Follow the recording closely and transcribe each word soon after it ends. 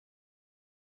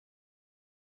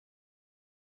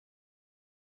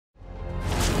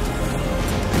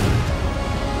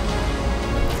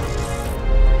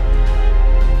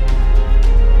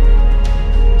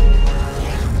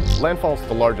Landfall's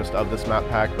the largest of this map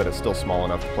pack, but it's still small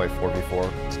enough to play 4v4.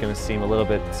 It's going to seem a little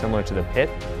bit similar to the pit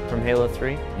from Halo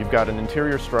 3. You've got an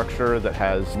interior structure that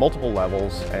has multiple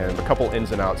levels and a couple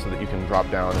ins and outs so that you can drop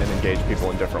down and engage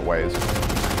people in different ways.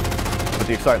 But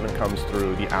the excitement comes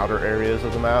through the outer areas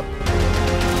of the map.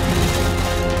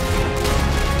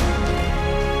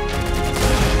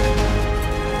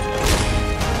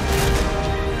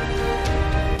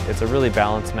 It's a really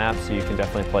balanced map, so you can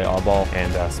definitely play all-ball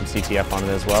and some CTF on it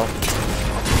as well.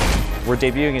 We're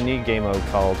debuting a new game mode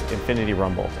called Infinity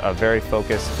Rumble, a very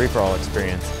focused, free-for-all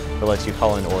experience that lets you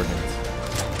haul in ordnance.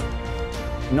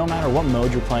 No matter what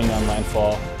mode you're playing on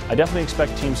Landfall, I definitely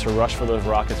expect teams to rush for those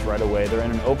rockets right away. They're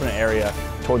in an open area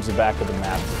towards the back of the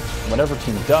map. Whatever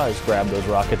team does grab those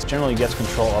rockets generally gets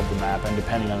control of the map, and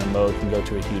depending on the mode can go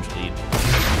to a huge lead.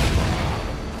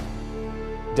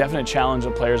 Definite challenge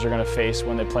that players are going to face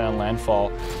when they play on Landfall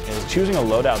is choosing a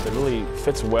loadout that really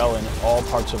fits well in all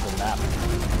parts of the map.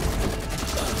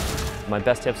 My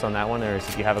best tips on that one is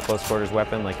if you have a close quarters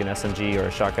weapon like an SMG or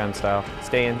a shotgun style,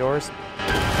 stay indoors.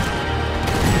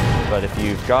 But if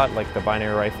you've got like the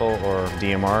binary rifle or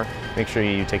DMR, make sure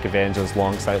you take advantage of those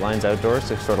long sight lines outdoors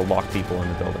to sort of lock people in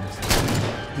the buildings.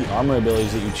 The armor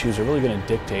abilities that you choose are really going to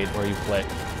dictate where you play.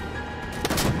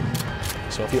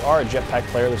 So if you are a jetpack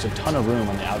player, there's a ton of room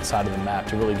on the outside of the map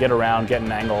to really get around, get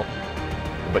an angle.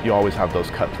 But you always have those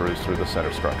cut-throughs through the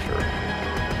center structure.